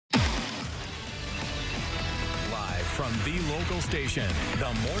From the local station,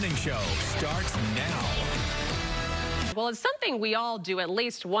 the morning show starts now. Well, it's something we all do at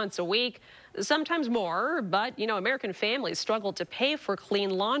least once a week, sometimes more, but American families struggle to pay for clean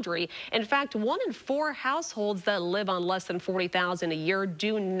laundry. In fact, 1 in 4 households that live on less than $40,000 a year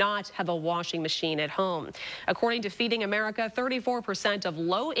do not have a washing machine at home. According to Feeding America, 34% of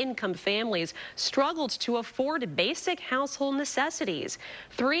low-income families struggled to afford basic household necessities.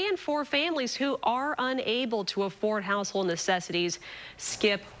 3 in 4 families who are unable to afford household necessities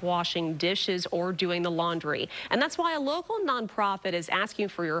skip washing dishes or doing the laundry. And that's why a local nonprofit is asking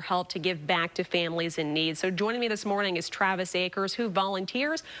for your help to give back to families in need. So joining me this morning is Travis Akers, who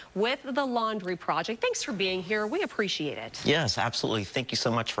volunteers with the Laundry Project. Thanks for being here. We appreciate it. Yes, absolutely. Thank you so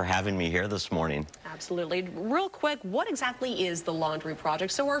much for having me here this morning. Absolutely. Real quick, what exactly is the Laundry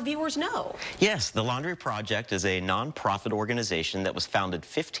Project so our viewers know? Yes, the Laundry Project is a nonprofit organization that was founded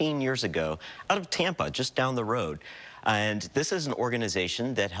 15 years ago out of Tampa, just down the road. And this is an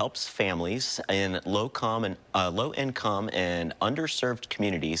organization that helps families in low-income and underserved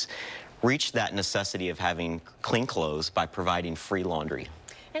communities reach that necessity of having clean clothes by providing free laundry.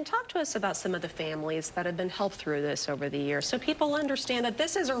 And talk to us about some of the families that have been helped through this over the years so people understand that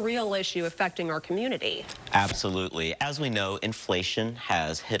this is a real issue affecting our community. Absolutely. As we know, inflation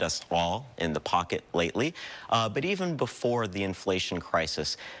has hit us all in the pocket lately. But even before the inflation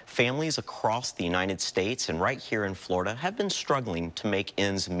crisis, families across the United States and right here in Florida have been struggling to make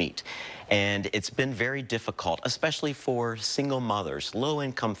ends meet. And it's been very difficult, especially for single mothers,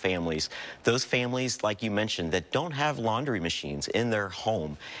 low-income families, those families, like you mentioned, that don't have laundry machines in their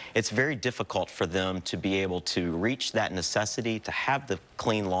home. It's very difficult for them to be able to reach that necessity to have the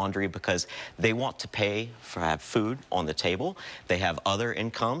clean laundry because they want to pay for have food on the table. They have other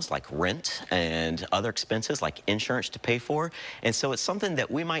incomes like rent and other expenses like insurance to pay for. And so it's something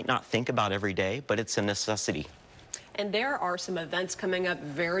that we might not think about every day, but it's a necessity. And there are some events coming up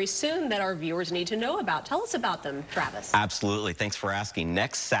very soon that our viewers need to know about. Tell us about them, Travis. Absolutely. Thanks for asking.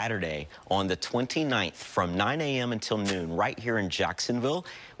 Next Saturday on the 29th from 9 a.m. until noon right here in Jacksonville,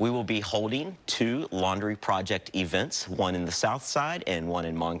 we will be holding 2 Laundry Project events, one in the South Side and one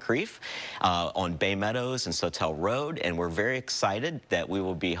in Moncrief on Bay Meadows and Sotel Road. And we're very excited that we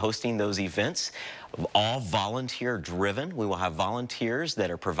will be hosting those events. All volunteer driven. We will have volunteers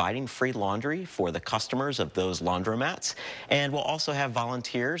that are providing free laundry for the customers of those laundromats. And we'll also have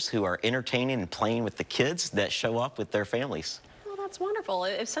volunteers who are entertaining and playing with the kids that show up with their families. Well, that's wonderful.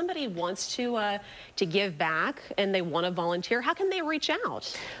 If somebody wants to give back and they want to volunteer, how can they reach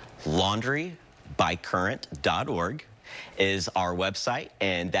out? Laundrybycurrent.org is our website,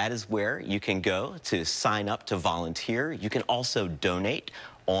 and that is where you can go to sign up to volunteer. You can also donate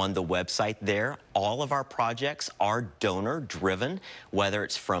on the website there. All of our projects are donor-driven, whether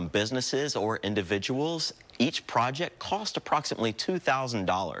it's from businesses or individuals. Each project costs approximately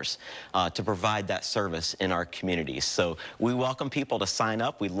 $2,000 to provide that service in our communities. So we welcome people to sign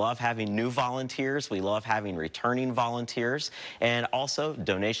up. We love having new volunteers. We love having returning volunteers. And also,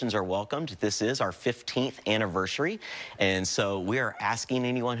 donations are welcomed. This is our 15th anniversary. And so we are asking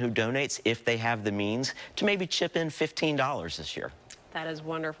anyone who donates, if they have the means, to maybe chip in $15 this year. That is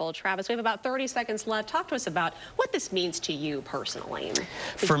wonderful. Travis, we have about 30 seconds left. Talk to us about what this means to you personally.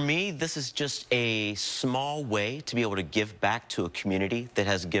 For me, this is just a small way to be able to give back to a community that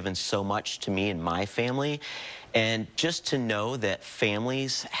has given so much to me and my family. And just to know that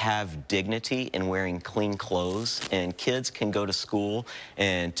families have dignity in wearing clean clothes and kids can go to school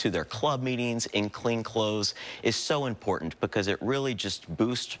and to their club meetings in clean clothes is so important because it really just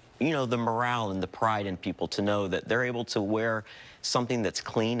boosts, the morale and the pride in people to know that they're able to wear something that's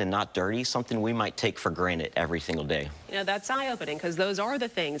clean and not dirty, something we might take for granted every single day. That's eye-opening because those are the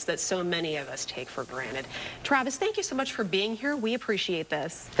things that so many of us take for granted. Travis, thank you so much for being here. We appreciate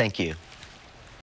this. Thank you.